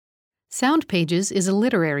Sound Pages is a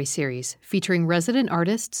literary series featuring resident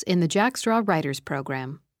artists in the Jack Straw Writers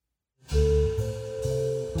Program. So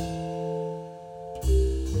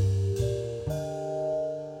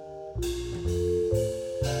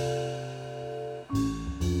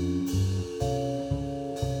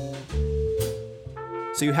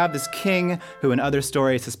you have this king who in other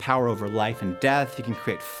stories has power over life and death. He can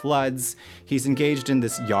create floods. He's engaged in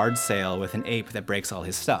this yard sale with an ape that breaks all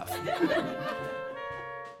his stuff.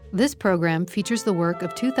 This program features the work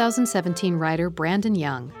of 2017 writer Brandon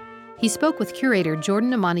Young. He spoke with curator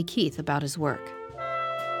Jordan Amani Keith about his work.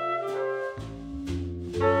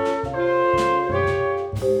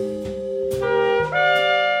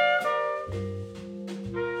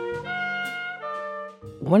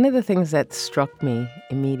 One of the things that struck me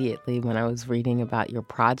immediately when I was reading about your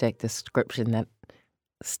project description that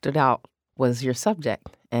stood out was your subject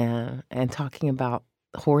and talking about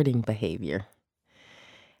hoarding behavior.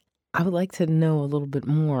 I would like to know a little bit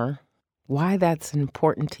more why that's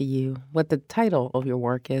important to you, what the title of your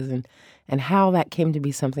work is, and how that came to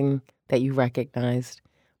be something that you recognized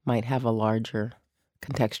might have a larger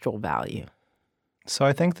contextual value. So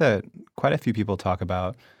I think that quite a few people talk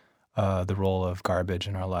about the role of garbage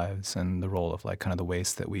in our lives and the role of kind of the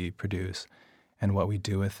waste that we produce and what we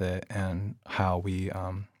do with it and how we,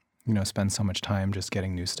 spend so much time just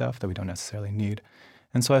getting new stuff that we don't necessarily need.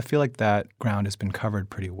 And so I feel like that ground has been covered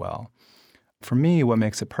pretty well. For me, what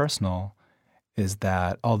makes it personal is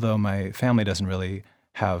that although my family doesn't really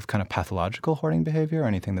have kind of pathological hoarding behavior or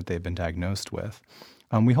anything that they've been diagnosed with,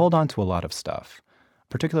 we hold on to a lot of stuff.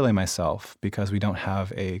 Particularly myself, because we don't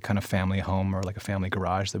have a kind of family home or a family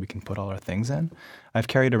garage that we can put all our things in. I've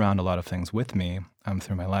carried around a lot of things with me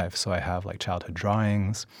through my life. So I have childhood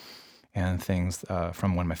drawings and things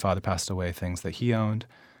from when my father passed away, things that he owned.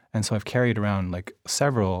 And so I've carried around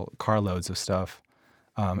several carloads of stuff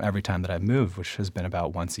every time that I've moved, which has been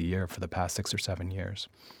about once a year for the past 6 or 7 years.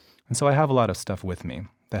 And so I have a lot of stuff with me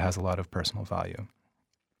that has a lot of personal value.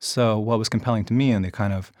 So what was compelling to me and the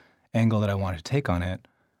kind of angle that I wanted to take on it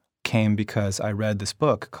came because I read this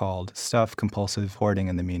book called Stuff, Compulsive Hoarding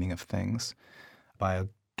and the Meaning of Things by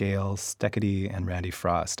Gail Steckedy and Randy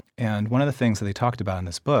Frost. And one of the things that they talked about in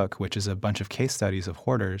this book, which is a bunch of case studies of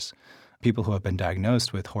hoarders, people who have been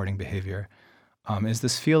diagnosed with hoarding behavior, is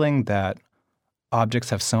this feeling that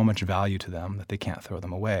objects have so much value to them that they can't throw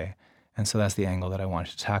them away. And so that's the angle that I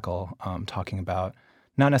wanted to tackle, talking about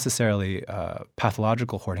not necessarily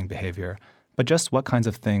pathological hoarding behavior, but just what kinds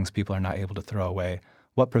of things people are not able to throw away,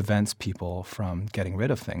 what prevents people from getting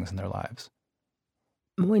rid of things in their lives.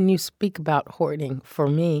 When you speak about hoarding, for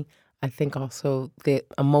me, I think also the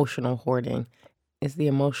emotional hoarding. Is the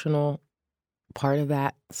emotional part of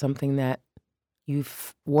that something that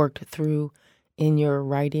you've worked through in your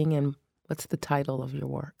writing, and what's the title of your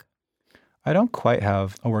work? I don't quite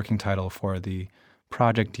have a working title for the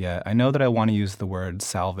project yet. I know that I want to use the word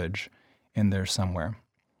salvage in there somewhere.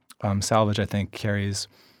 Salvage, I think, carries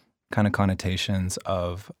kind of connotations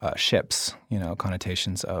of ships,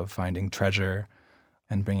 connotations of finding treasure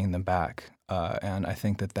and bringing them back. And I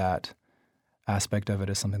think that aspect of it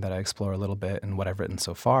is something that I explore a little bit in what I've written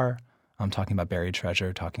so far. I'm talking about buried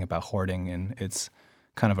treasure, talking about hoarding in its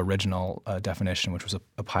kind of original definition, which was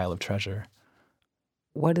a pile of treasure.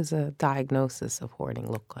 What does a diagnosis of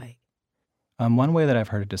hoarding look like? One way that I've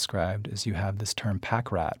heard it described is you have this term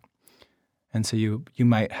pack rat. And so you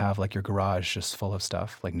might have your garage just full of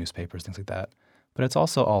stuff, like newspapers, things like that. But it's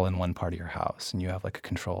also all in one part of your house, and you have a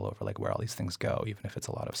control over where all these things go, even if it's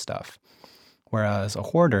a lot of stuff. Whereas a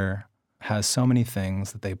hoarder has so many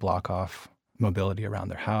things that they block off mobility around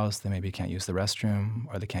their house. They maybe can't use the restroom,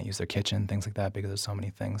 or they can't use their kitchen, things like that, because there's so many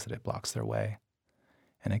things that it blocks their way,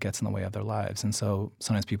 and it gets in the way of their lives. And so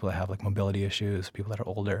sometimes people that have mobility issues, people that are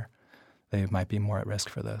older, they might be more at risk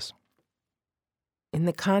for this. In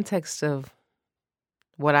the context of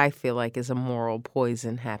what I feel like is a moral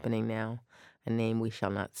poison happening now, a name we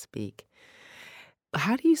shall not speak,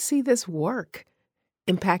 how do you see this work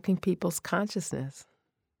impacting people's consciousness?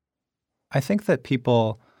 I think that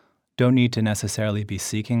people don't need to necessarily be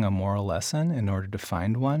seeking a moral lesson in order to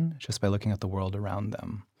find one, just by looking at the world around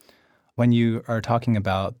them. When you are talking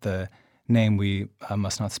about the name we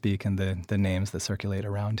must not speak and the names that circulate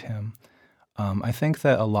around him, I think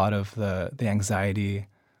that a lot of the anxiety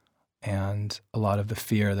and a lot of the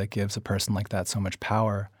fear that gives a person like that so much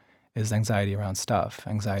power is anxiety around stuff,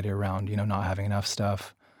 anxiety around, not having enough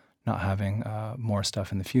stuff, not having more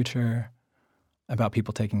stuff in the future, about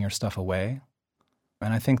people taking your stuff away.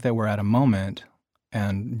 And I think that we're at a moment,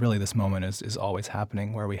 and really this moment is always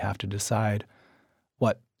happening, where we have to decide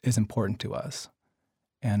what is important to us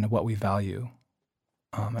and what we value.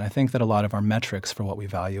 And I think that a lot of our metrics for what we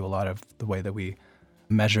value, a lot of the way that we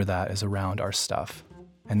measure that is around our stuff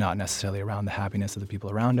and not necessarily around the happiness of the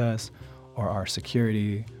people around us or our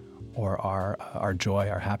security or our joy,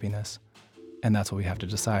 our happiness. And that's what we have to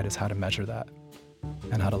decide is how to measure that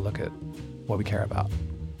and how to look at what we care about.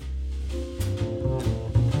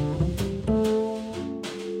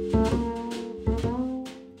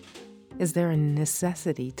 Is there a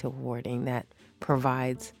necessity to hoarding that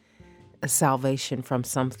provides a salvation from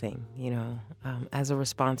something, as a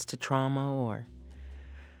response to trauma or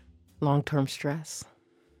long-term stress?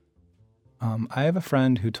 I have a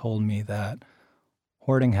friend who told me that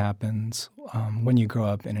hoarding happens when you grow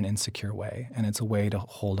up in an insecure way, and it's a way to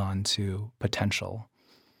hold on to potential.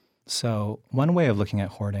 So one way of looking at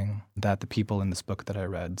hoarding that the people in this book that I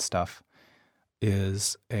read stuff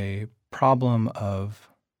is a problem of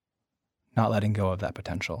not letting go of that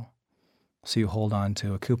potential. So you hold on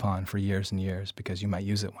to a coupon for years and years because you might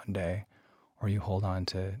use it one day, or you hold on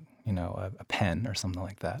to, a pen or something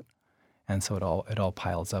like that. And so it all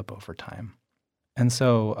piles up over time. And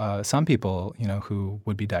so some people, who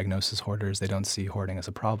would be diagnosed as hoarders, they don't see hoarding as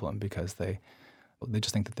a problem because they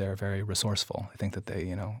just think that they're very resourceful. They think that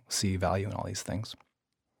they, see value in all these things,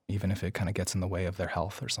 even if it kind of gets in the way of their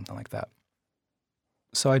health or something like that.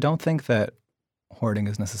 So I don't think that hoarding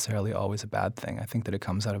is necessarily always a bad thing. I think that it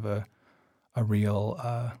comes out of a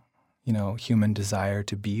real, human desire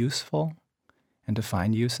to be useful and to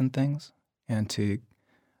find use in things and to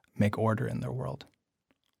make order in their world.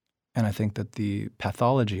 And I think that the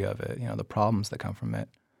pathology of it, the problems that come from it,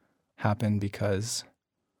 happen because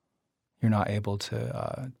you're not able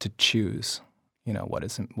to choose, what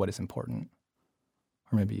is important,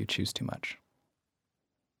 or maybe you choose too much.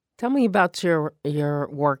 Tell me about your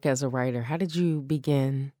work as a writer. How did you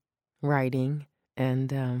begin writing,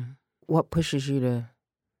 and what pushes you to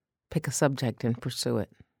pick a subject and pursue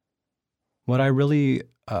it? What I really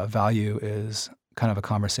value is kind of a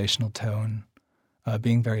conversational tone,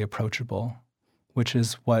 being very approachable, which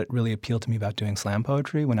is what really appealed to me about doing slam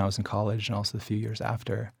poetry when I was in college and also the few years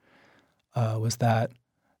after, was that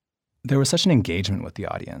there was such an engagement with the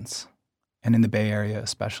audience. And in the Bay Area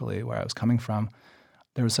especially, where I was coming from,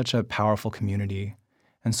 there was such a powerful community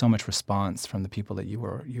and so much response from the people that you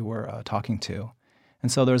were talking to.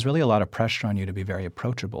 And so there was really a lot of pressure on you to be very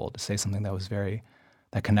approachable, to say something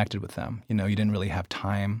that connected with them. You didn't really have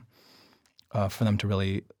time for them to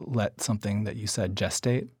really let something that you said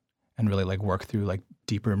gestate and really work through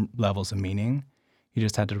deeper levels of meaning. You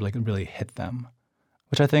just had to really hit them,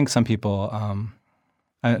 which I think some people,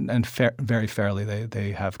 very fairly,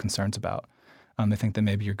 they have concerns about. They think that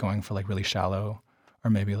maybe you're going for really shallow or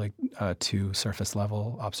maybe too surface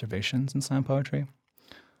level observations in slam poetry.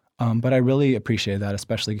 But I really appreciate that,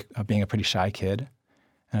 especially being a pretty shy kid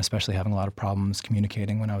and especially having a lot of problems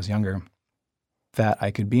communicating when I was younger, that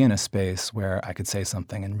I could be in a space where I could say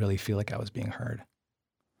something and really feel like I was being heard.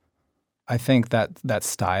 I think that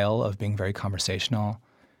style of being very conversational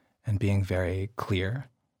and being very clear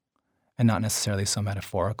and not necessarily so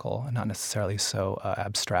metaphorical and not necessarily so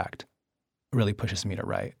abstract really pushes me to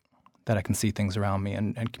write, that I can see things around me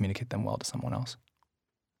and communicate them well to someone else.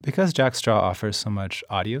 Because Jack Straw offers so much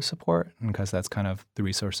audio support, and because that's kind of the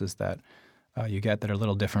resources that you get that are a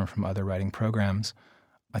little different from other writing programs,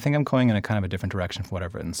 I think I'm going in a kind of a different direction from what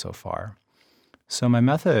I've written so far. So my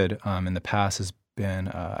method in the past has been,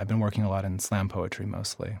 I've been working a lot in slam poetry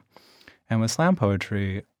mostly. And with slam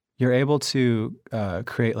poetry, you're able to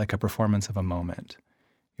create a performance of a moment.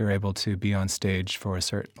 You're able to be on stage for a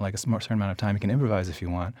certain amount of time. You can improvise if you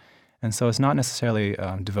want. And so it's not necessarily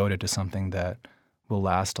devoted to something that will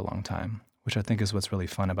last a long time, which I think is what's really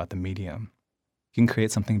fun about the medium. You can create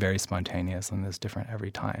something very spontaneous and it's different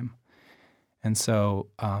every time. And so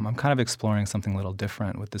I'm kind of exploring something a little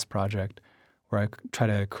different with this project, where I try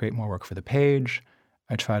to create more work for the page.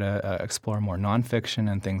 I try to explore more nonfiction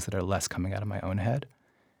and things that are less coming out of my own head.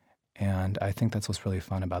 And I think that's what's really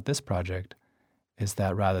fun about this project, is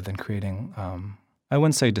that rather than creating, I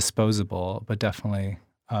wouldn't say disposable, but definitely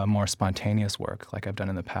more spontaneous work like I've done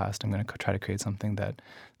in the past, I'm going to try to create something that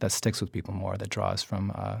sticks with people more, that draws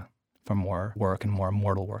from more work and more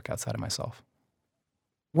immortal work outside of myself.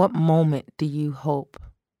 What moment do you hope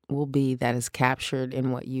will be that is captured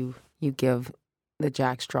in what you give the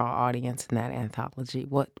Jack Straw audience in that anthology?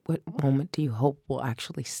 What moment do you hope will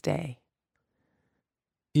actually stay?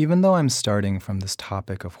 Even though I'm starting from this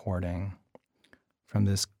topic of hoarding, from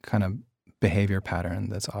this kind of behavior pattern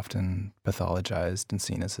that's often pathologized and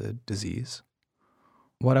seen as a disease,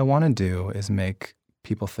 what I want to do is make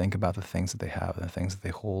people think about the things that they have and the things that they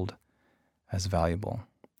hold as valuable.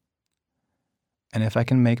 And if I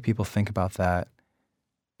can make people think about that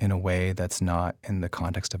in a way that's not in the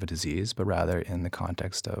context of a disease, but rather in the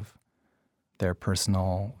context of their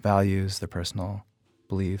personal values, their personal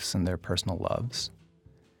beliefs, and their personal loves,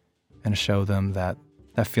 and show them that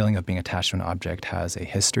that feeling of being attached to an object has a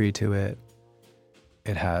history to it.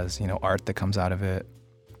 It has, art that comes out of it.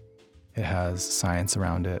 It has science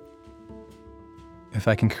around it. If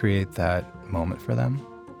I can create that moment for them,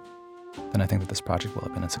 then I think that this project will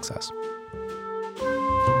have been a success.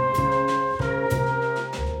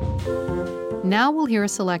 Now we'll hear a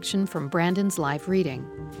selection from Brandon's live reading.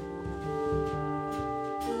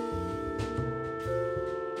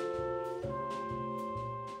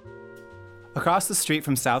 Across the street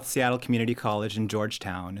from South Seattle Community College in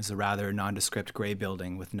Georgetown is a rather nondescript gray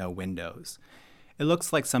building with no windows. It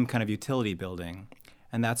looks like some kind of utility building,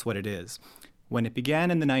 and that's what it is. When it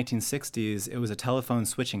began in the 1960s, it was a telephone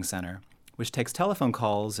switching center, which takes telephone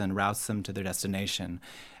calls and routes them to their destination,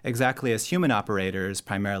 exactly as human operators,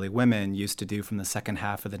 primarily women, used to do from the second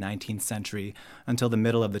half of the 19th century until the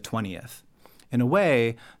middle of the 20th. In a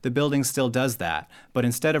way, the building still does that, but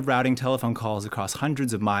instead of routing telephone calls across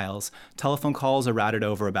hundreds of miles, telephone calls are routed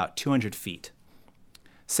over about 200 feet.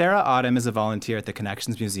 Sarah Autumn is a volunteer at the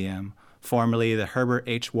Connections Museum, formerly the Herbert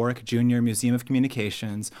H. Warwick Jr. Museum of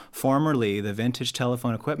Communications, formerly the Vintage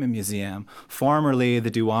Telephone Equipment Museum, formerly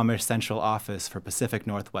the Duwamish Central Office for Pacific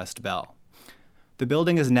Northwest Bell. The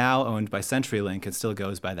building is now owned by CenturyLink and still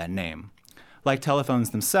goes by that name. Like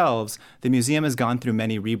telephones themselves, the museum has gone through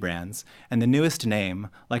many rebrands, and the newest name,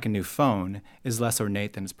 like a new phone, is less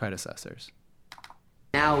ornate than its predecessors.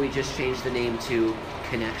 Now we just changed the name to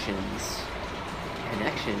Connections.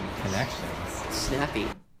 Connections. Snappy.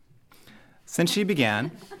 Since she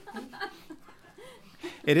began,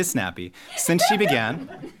 it is snappy. Since she began,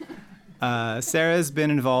 Sarah's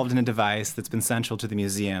been involved in a device that's been central to the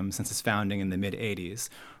museum since its founding in the mid-'80s.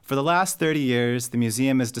 For the last 30 years, the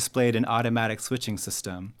museum has displayed an automatic switching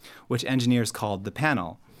system, which engineers called the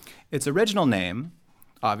panel. Its original name,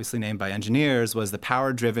 obviously named by engineers, was the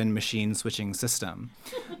Power-Driven Machine Switching System.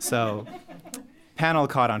 So, panel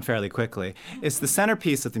caught on fairly quickly. It's the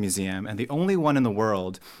centerpiece of the museum and the only one in the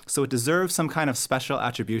world, so it deserves some kind of special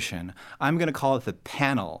attribution. I'm going to call it the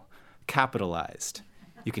panel, capitalized.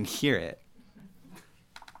 You can hear it.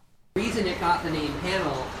 The reason it got the name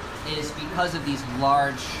panel is because of these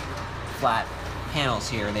large, flat panels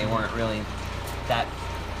here. They weren't really that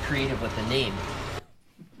creative with the name.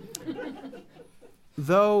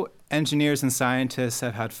 Though engineers and scientists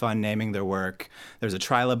have had fun naming their work, there's a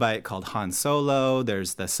trilobite called Han Solo,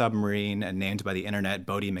 there's the submarine named by the internet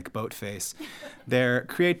Bodie McBoatface. Their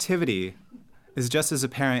creativity is just as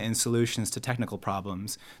apparent in solutions to technical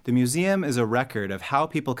problems. The museum is a record of how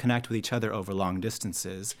people connect with each other over long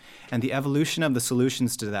distances and the evolution of the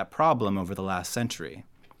solutions to that problem over the last century.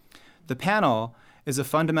 The panel is a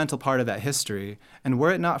fundamental part of that history, and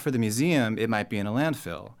were it not for the museum, it might be in a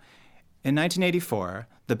landfill. In 1984,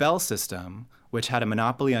 the Bell system, which had a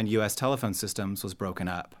monopoly on U.S. telephone systems, was broken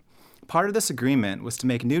up. Part of this agreement was to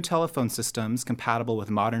make new telephone systems compatible with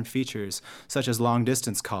modern features such as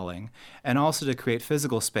long-distance calling, and also to create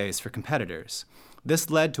physical space for competitors. This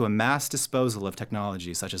led to a mass disposal of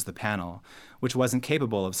technology such as the panel, which wasn't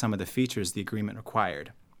capable of some of the features the agreement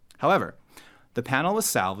required. However, the panel was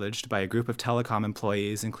salvaged by a group of telecom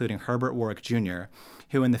employees, including Herbert Warwick Jr.,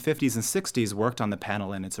 who in the 50s and 60s worked on the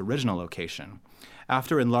panel in its original location.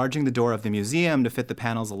 After enlarging the door of the museum to fit the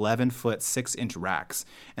panel's 11-foot, 6-inch racks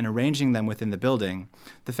and arranging them within the building,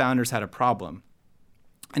 the founders had a problem.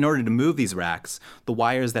 In order to move these racks, the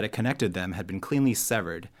wires that had connected them had been cleanly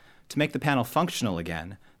severed. To make the panel functional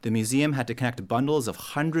again, the museum had to connect bundles of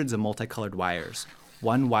hundreds of multicolored wires,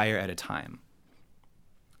 one wire at a time.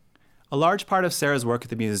 A large part of Sarah's work at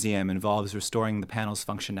the museum involves restoring the panel's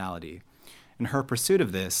functionality. In her pursuit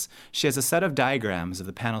of this, she has a set of diagrams of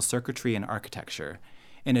the panel's circuitry and architecture.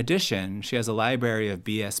 In addition, she has a library of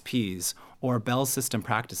BSPs, or Bell System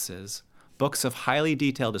Practices, books of highly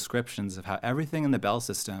detailed descriptions of how everything in the Bell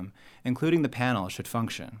system, including the panel, should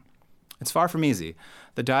function. It's far from easy.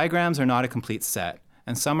 The diagrams are not a complete set,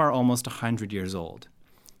 and some are almost 100 years old.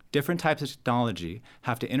 Different types of technology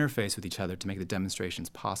have to interface with each other to make the demonstrations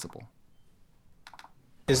possible.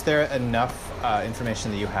 Is there enough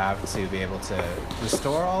information that you have to be able to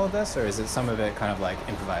restore all of this, or is it some of it kind of like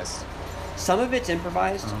improvised? Some of it's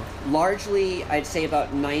improvised. Largely, I'd say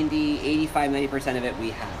about 90% of it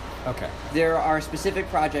we have. Okay. There are specific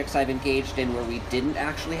projects I've engaged in where we didn't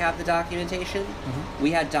actually have the documentation.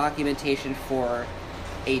 We had documentation for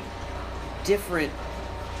a different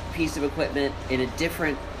piece of equipment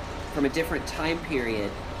from a different time period,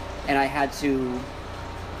 and I had to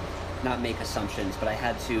not make assumptions, but I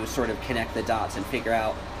had to sort of connect the dots and figure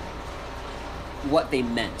out what they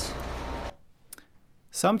meant.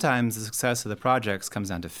 Sometimes the success of the projects comes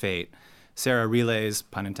down to fate. Sarah relays,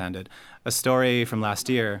 pun intended, a story from last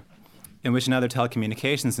year in which another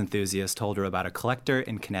telecommunications enthusiast told her about a collector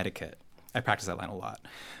in Connecticut. I practice that line a lot.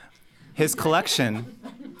 His collection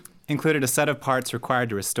included a set of parts required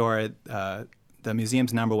to restore the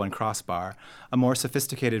museum's #1 crossbar, a more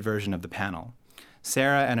sophisticated version of the panel.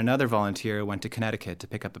 Sarah and another volunteer went to Connecticut to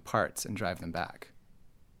pick up the parts and drive them back.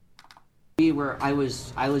 I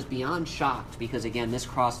was beyond shocked because, again, this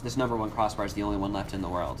 #1 crossbar is the only one left in the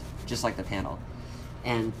world, just like the panel.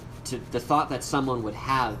 And the thought that someone would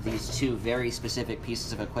have these two very specific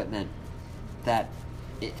pieces of equipment that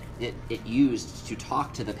it used to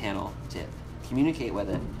talk to the panel, to communicate with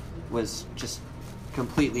it, was just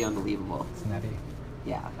completely unbelievable. It's nutty.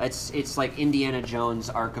 Yeah, it's like Indiana Jones,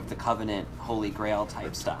 Ark of the Covenant, Holy Grail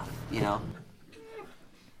type stuff, you know?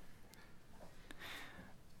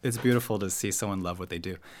 It's beautiful to see someone love what they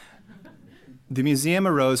do. The museum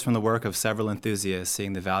arose from the work of several enthusiasts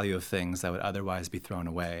seeing the value of things that would otherwise be thrown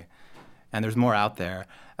away. And there's more out there.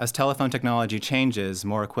 As telephone technology changes,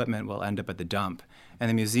 more equipment will end up at the dump, and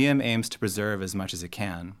the museum aims to preserve as much as it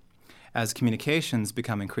can. As communications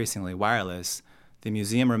become increasingly wireless, the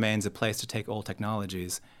museum remains a place to take old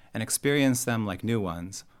technologies and experience them like new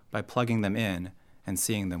ones by plugging them in and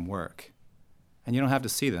seeing them work. And you don't have to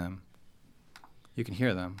see them. You can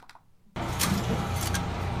hear them.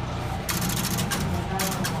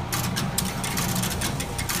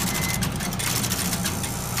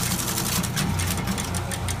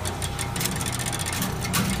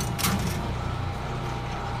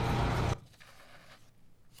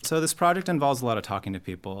 So this project involves a lot of talking to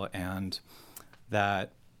people, and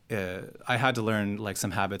that I had to learn like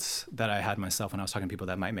some habits that I had myself when I was talking to people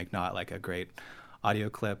that might make not like a great audio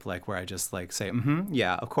clip, like where I just like say,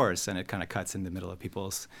 yeah, of course, and it kind of cuts in the middle of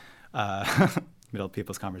people's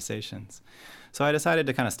conversations. So I decided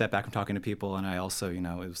to kind of step back from talking to people, and I also, it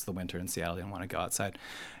was the winter in Seattle, I didn't want to go outside,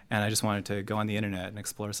 and I just wanted to go on the internet and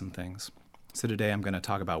explore some things. So today I'm going to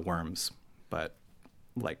talk about worms, but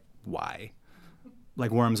like why?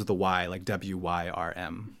 Like worms with a Y, like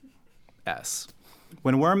W-Y-R-M-S.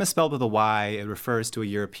 When worm is spelled with a Y, it refers to a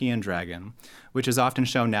European dragon, which is often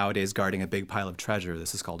shown nowadays guarding a big pile of treasure.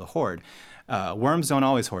 This is called a hoard. Worms don't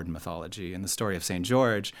always hoard in mythology. In the story of St.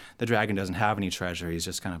 George, the dragon doesn't have any treasure. He's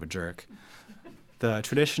just kind of a jerk. The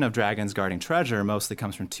tradition of dragons guarding treasure mostly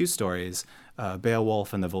comes from two stories,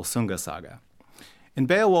 Beowulf and the Volsunga saga. In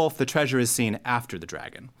Beowulf, the treasure is seen after the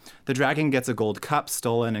dragon. The dragon gets a gold cup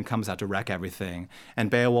stolen and comes out to wreck everything, and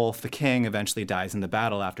Beowulf, the king, eventually dies in the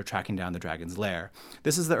battle after tracking down the dragon's lair.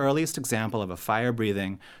 This is the earliest example of a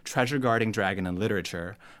fire-breathing, treasure-guarding dragon in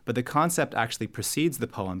literature, but the concept actually precedes the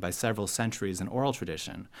poem by several centuries in oral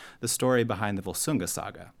tradition, the story behind the Volsunga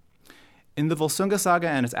saga. In the Volsunga saga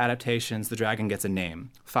and its adaptations, the dragon gets a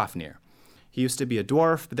name, Fafnir. He used to be a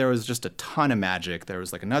dwarf, but there was just a ton of magic. There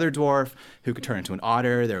was like another dwarf who could turn into an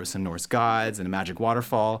otter. There was some Norse gods and a magic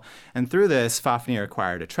waterfall. And through this, Fafnir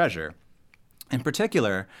acquired a treasure. In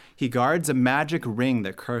particular, he guards a magic ring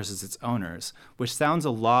that curses its owners, which sounds a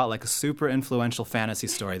lot like a super influential fantasy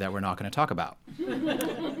story that we're not going to talk about.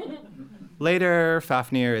 Later,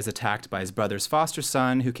 Fafnir is attacked by his brother's foster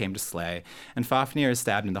son, who came to slay, and Fafnir is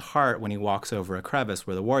stabbed in the heart when he walks over a crevice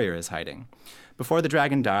where the warrior is hiding. Before the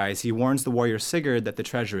dragon dies, he warns the warrior Sigurd that the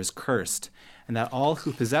treasure is cursed, and that all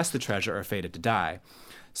who possess the treasure are fated to die.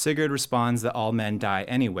 Sigurd responds that all men die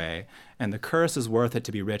anyway, and the curse is worth it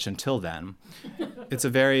to be rich until then. It's a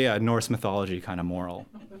very Norse mythology kind of moral.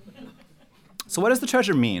 So what does the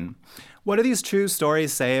treasure mean? What do these true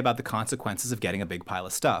stories say about the consequences of getting a big pile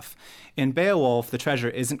of stuff? In Beowulf, the treasure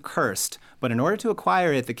isn't cursed, but in order to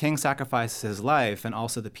acquire it, the king sacrifices his life and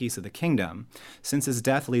also the peace of the kingdom, since his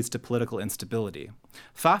death leads to political instability.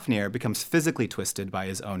 Fafnir becomes physically twisted by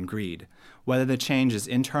his own greed. Whether the change is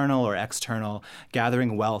internal or external,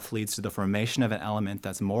 gathering wealth leads to the formation of an element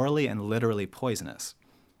that's morally and literally poisonous.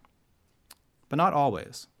 But not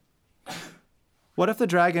always. What if the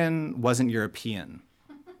dragon wasn't European?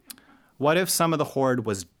 What if some of the hoard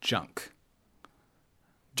was junk?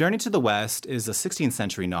 Journey to the West is a 16th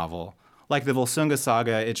century novel. Like the Volsunga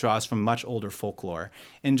saga, it draws from much older folklore.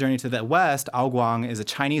 In Journey to the West, Aoguang is a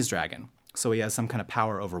Chinese dragon, so he has some kind of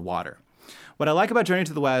power over water. What I like about Journey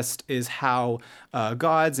to the West is how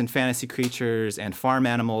gods and fantasy creatures and farm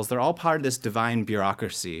animals, they're all part of this divine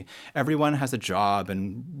bureaucracy. Everyone has a job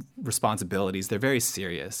and responsibilities. They're very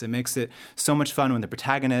serious. It makes it so much fun when the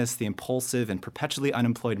protagonist, the impulsive and perpetually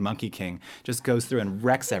unemployed Monkey King, just goes through and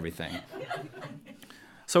wrecks everything.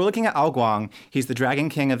 So we're looking at Ao Guang. He's the Dragon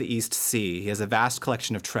King of the East Sea. He has a vast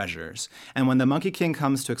collection of treasures. And when the Monkey King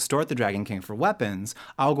comes to extort the Dragon King for weapons,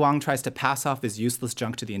 Ao Guang tries to pass off his useless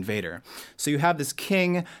junk to the invader. So you have this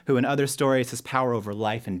king who in other stories has power over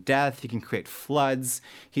life and death. He can create floods.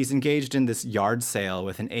 He's engaged in this yard sale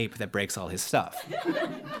with an ape that breaks all his stuff.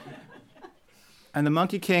 And the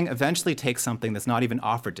Monkey King eventually takes something that's not even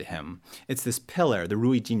offered to him. It's this pillar, the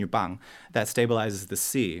Rui Jinyu Bang, that stabilizes the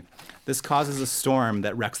sea. This causes a storm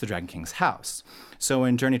that wrecks the Dragon King's house. So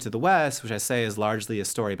in Journey to the West, which I say is largely a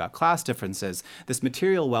story about class differences, this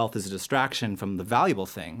material wealth is a distraction from the valuable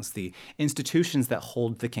things, the institutions that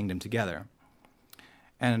hold the kingdom together.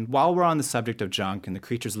 And while we're on the subject of junk and the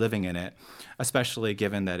creatures living in it, especially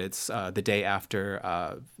given that it's the day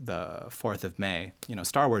after the 4th of May,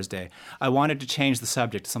 Star Wars Day, I wanted to change the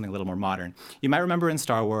subject to something a little more modern. You might remember in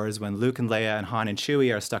Star Wars when Luke and Leia and Han and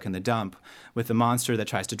Chewie are stuck in the dump with the monster that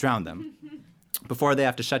tries to drown them before they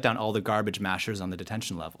have to shut down all the garbage mashers on the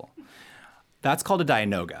detention level. That's called a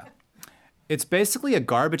Dianoga. It's basically a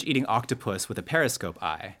garbage-eating octopus with a periscope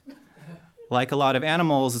eye. Like a lot of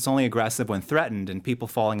animals, it's only aggressive when threatened, and people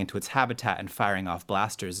falling into its habitat and firing off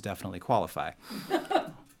blasters definitely qualify.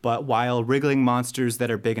 But while wriggling monsters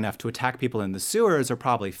that are big enough to attack people in the sewers are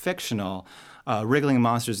probably fictional, wriggling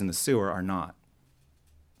monsters in the sewer are not.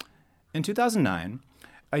 In 2009,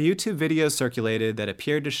 a YouTube video circulated that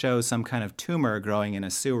appeared to show some kind of tumor growing in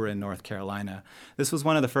a sewer in North Carolina. This was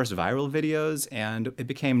one of the first viral videos, and it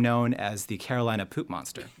became known as the Carolina Poop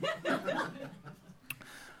Monster.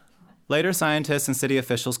 Later, scientists and city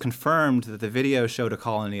officials confirmed that the video showed a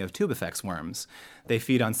colony of tubifex worms. They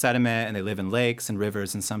feed on sediment and they live in lakes and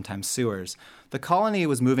rivers and sometimes sewers. The colony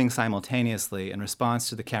was moving simultaneously in response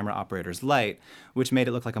to the camera operator's light, which made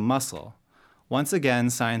it look like a mussel. Once again,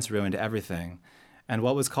 science ruined everything. And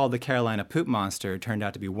what was called the Carolina Poop Monster turned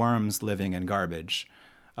out to be worms living in garbage,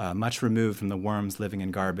 much removed from the worms living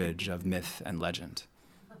in garbage of myth and legend.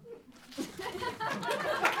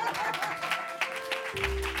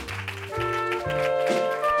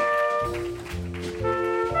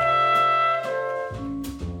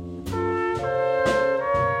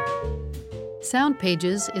 Sound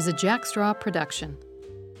Pages is a Jack Straw production.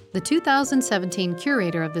 The 2017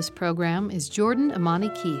 curator of this program is Jordan Amani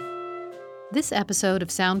Keith. This episode of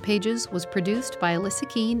Sound Pages was produced by Alyssa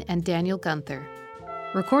Keene and Daniel Gunther.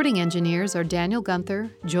 Recording engineers are Daniel Gunther,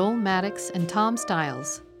 Joel Maddox, and Tom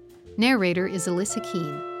Stiles. Narrator is Alyssa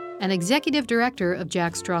Keene. And executive director of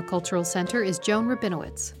Jack Straw Cultural Center is Joan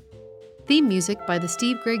Rabinowitz. Theme music by the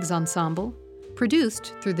Steve Griggs Ensemble,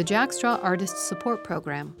 produced through the Jack Straw Artists Support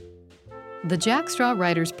Program. The Jack Straw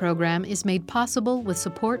Writers Program is made possible with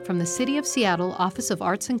support from the City of Seattle Office of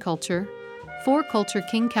Arts and Culture, For Culture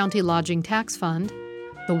King County Lodging Tax Fund,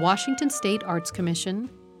 the Washington State Arts Commission,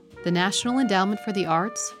 the National Endowment for the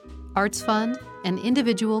Arts, Arts Fund, and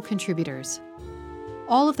individual contributors.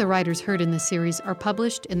 All of the writers heard in this series are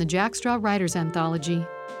published in the Jack Straw Writers Anthology,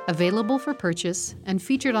 available for purchase and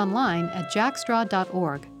featured online at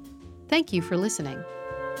jackstraw.org. Thank you for listening.